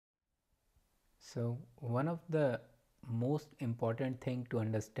So, one of the most important thing to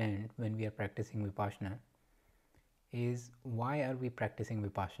understand when we are practicing Vipassana is why are we practicing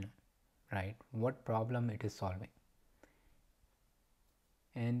Vipassana, right? What problem it is solving?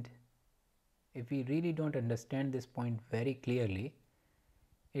 And if we really don't understand this point very clearly,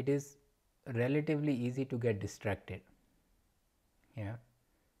 it is relatively easy to get distracted. Yeah.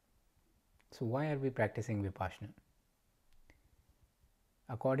 So, why are we practicing Vipassana?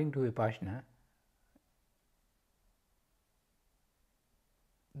 According to Vipassana,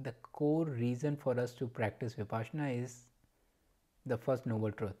 the core reason for us to practice Vipassana is the first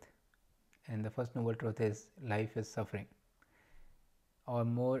noble truth, and the first noble truth is life is suffering, or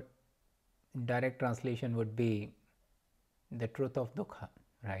more direct translation would be the truth of dukkha,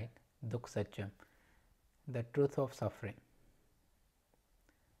 right? Dukh satyam, the truth of suffering.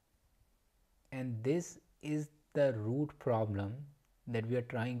 And this is the root problem that we are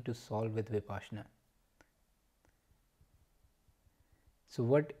trying to solve with Vipassana. So,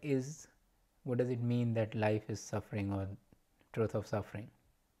 what does it mean that life is suffering or truth of suffering,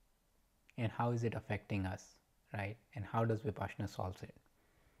 and how is it affecting us, right? And how does Vipassana solves it?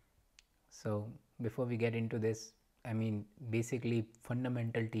 So, before we get into this, basically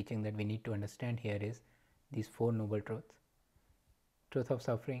fundamental teaching that we need to understand here is these four noble truths. Truth of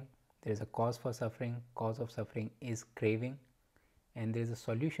suffering, there is a cause for suffering. Cause of suffering is craving, and there is a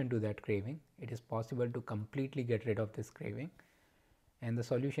solution to that craving. It is possible to completely get rid of this craving, and the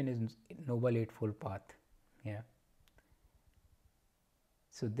solution is Noble Eightfold Path. Yeah.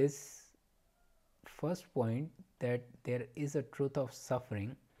 So, this first point, that there is a truth of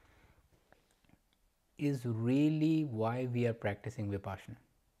suffering, is really why we are practicing Vipassana.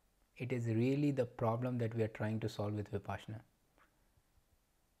 It is really the problem that we are trying to solve with Vipassana.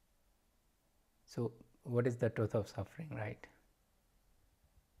 So, what is the truth of suffering, right?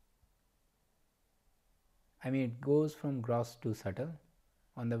 It goes from gross to subtle.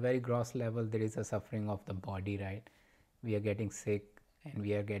 On the very gross level, there is a suffering of the body, right? We are getting sick and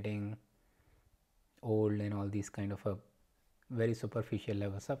we are getting old and all these kind of a very superficial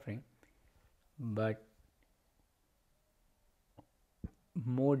level suffering. But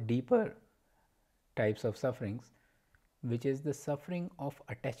more deeper types of sufferings, which is the suffering of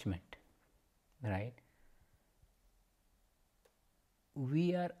attachment, right?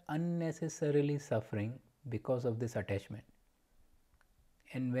 We are unnecessarily suffering because of this attachment.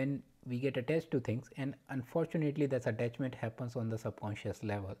 And when we get attached to things, and unfortunately that attachment happens on the subconscious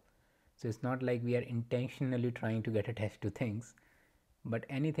level, so it's not like we are intentionally trying to get attached to things, but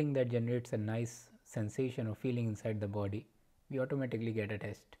anything that generates a nice sensation or feeling inside the body, we automatically get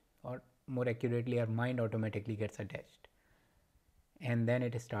attached, or more accurately our mind automatically gets attached, and then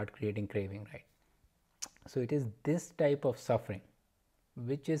it start creating craving, right? So it is this type of suffering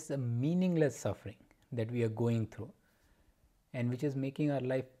which is a meaningless suffering that we are going through, and which is making our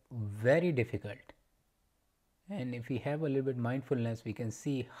life very difficult. And if we have a little bit mindfulness, we can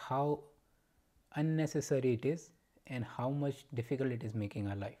see how unnecessary it is and how much difficult it is making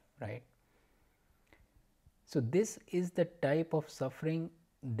our life, right? So this is the type of suffering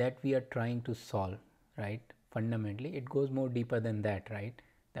that we are trying to solve, right? Fundamentally, it goes more deeper than that, right?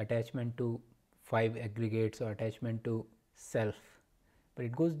 The attachment to five aggregates or attachment to self, but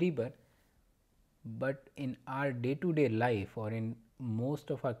it goes deeper. But in our day-to-day life, or in most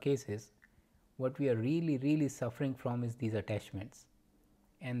of our cases, what we are really suffering from is these attachments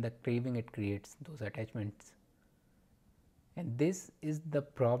and the craving it creates, those attachments. And this is the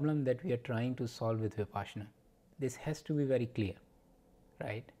problem that we are trying to solve with Vipassana. This has to be very clear,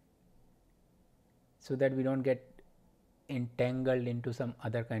 right? So that we don't get entangled into some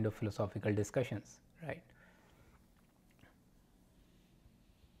other kind of philosophical discussions, right?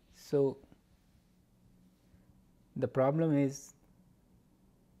 So the problem is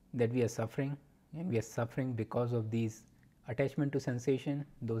that we are suffering, and we are suffering because of these attachment to sensation.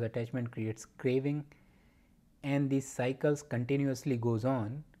 Those attachment creates craving, and these cycles continuously goes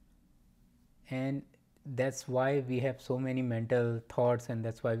on, and that's why we have so many mental thoughts, and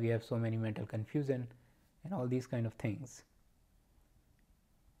that's why we have so many mental confusion and all these kind of things.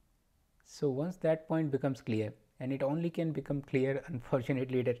 So once that point becomes clear, and it only can become clear,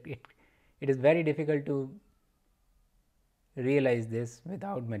 unfortunately, that it is very difficult to realize this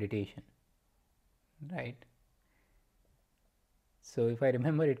without meditation, right? So if I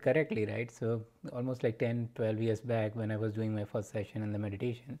remember it correctly, right, so almost like 10-12 years back, when I was doing my first session in the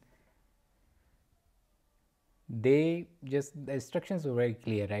meditation, the instructions were very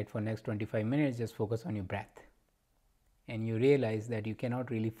clear, right? For next 25 minutes, just focus on your breath. And you realize that you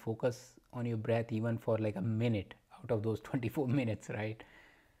cannot really focus on your breath even for like a minute out of those 24 minutes, right?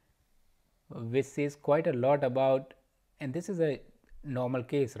 which says quite a lot about, and this is a normal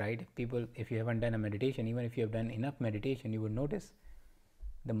case, right? People, if you haven't done a meditation, even if you have done enough meditation, you would notice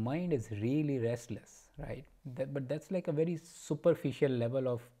the mind is really restless, right? But that's like a very superficial level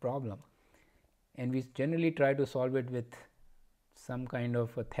of problem, and we generally try to solve it with some kind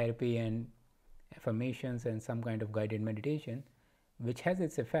of a therapy and affirmations and some kind of guided meditation, which has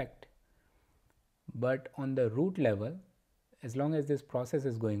its effect. But on the root level, as long as this process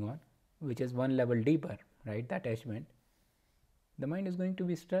is going on, which is one level deeper, right, the attachment, the mind is going to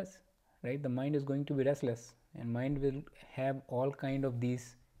be stressed, right? The mind is going to be restless, and mind will have all kind of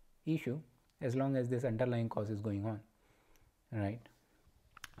these issue as long as this underlying cause is going on, right?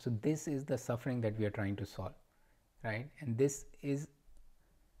 So this is the suffering that we are trying to solve, right? And this is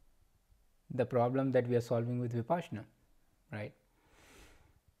the problem that we are solving with Vipassana, right?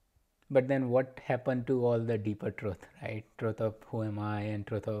 But then what happened to all the deeper truth, right? Truth of who am I, and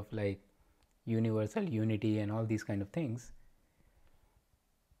truth of like universal unity and all these kind of things.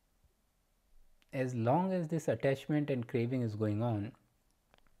 As long as this attachment and craving is going on,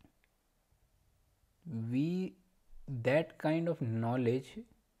 we, that kind of knowledge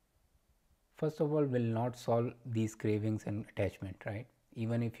first of all will not solve these cravings and attachment, right?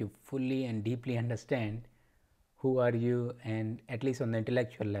 Even if you fully and deeply understand who are you, and at least on the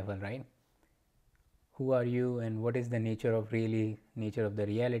intellectual level, right? Who are you and what is the nature of really nature of the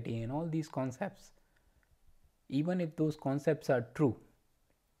reality and all these concepts, even if those concepts are true,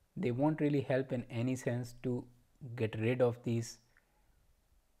 they won't really help in any sense to get rid of these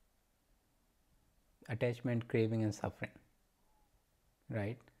attachment, craving and suffering,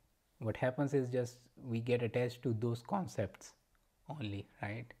 right? What happens is just we get attached to those concepts only,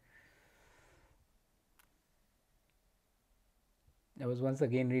 right? I was once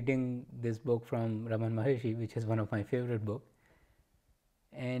again reading this book from Raman Maharshi, which is one of my favorite books,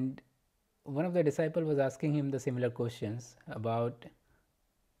 and one of the disciples was asking him the similar questions about,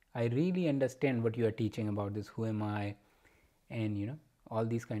 I really understand what you are teaching about this, who am I, and all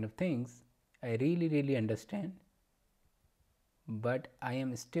these kind of things. I really understand, but I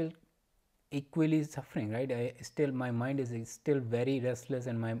am still equally suffering, right? My mind is still very restless,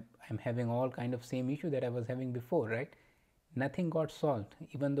 and I'm having all kind of same issue that I was having before, right? Nothing got solved,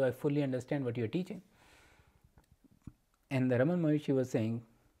 even though I fully understand what you're teaching. And the Raman Maharshi was saying,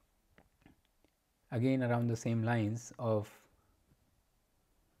 again around the same lines of,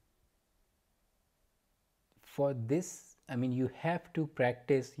 for this, I mean, you have to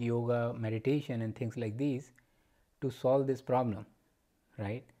practice yoga, meditation and things like these to solve this problem,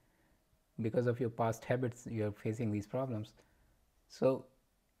 right? Because of your past habits, you are facing these problems. So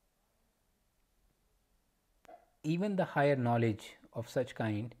even the higher knowledge of such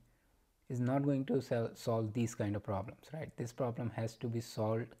kind is not going to solve these kind of problems, right? This problem has to be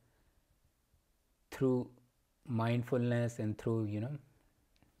solved through mindfulness and through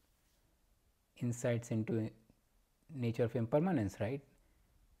insights into nature of impermanence, right?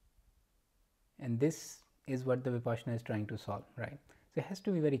 And this is what the Vipassana is trying to solve, right? So it has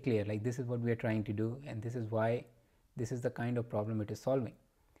to be very clear, like this is what we are trying to do, and this is why this is the kind of problem it is solving.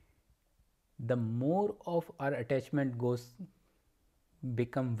 The more of our attachment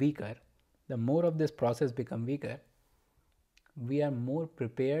become weaker, the more of this process become weaker, we are more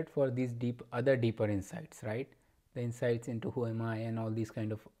prepared for these other deeper insights, right? The insights into who am I and all these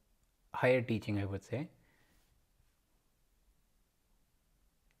kind of higher teaching, I would say.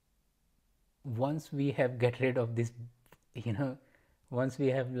 Once we have get rid of this, once we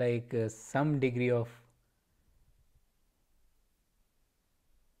have like some degree of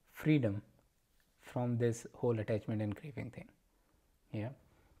freedom from this whole attachment and craving thing. Yeah.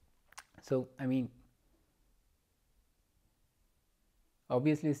 So I mean,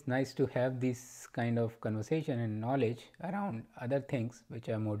 obviously it's nice to have this kind of conversation and knowledge around other things which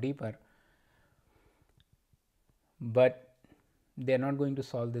are more deeper, but they are not going to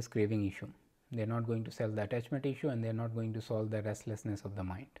solve this craving issue. They are not going to solve the attachment issue, and they are not going to solve the restlessness of the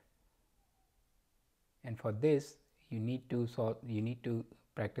mind. And for this, you need to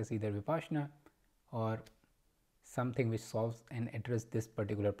practice either Vipassana or something which solves and address this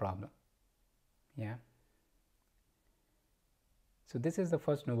particular problem. Yeah. So this is the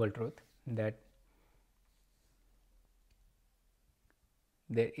first noble truth, that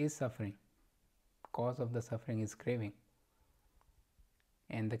there is suffering. Cause of the suffering is craving,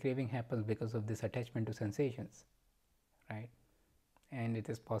 and the craving happens because of this attachment to sensations, right? And it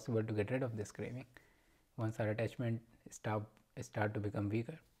is possible to get rid of this craving once our attachment start to become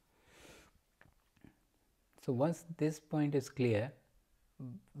weaker. So once this point is clear,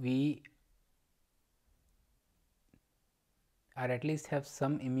 we are at least have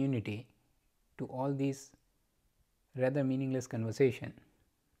some immunity to all these rather meaningless conversation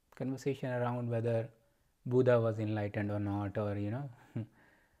around whether Buddha was enlightened or not, or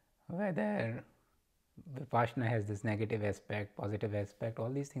whether Vipassana has this negative aspect, positive aspect. All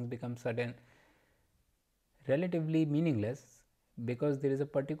these things become sudden relatively meaningless because there is a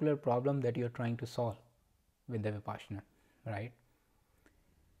particular problem that you are trying to solve with the Vipassana, right?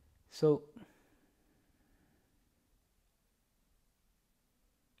 So,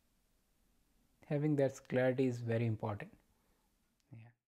 having that clarity is very important.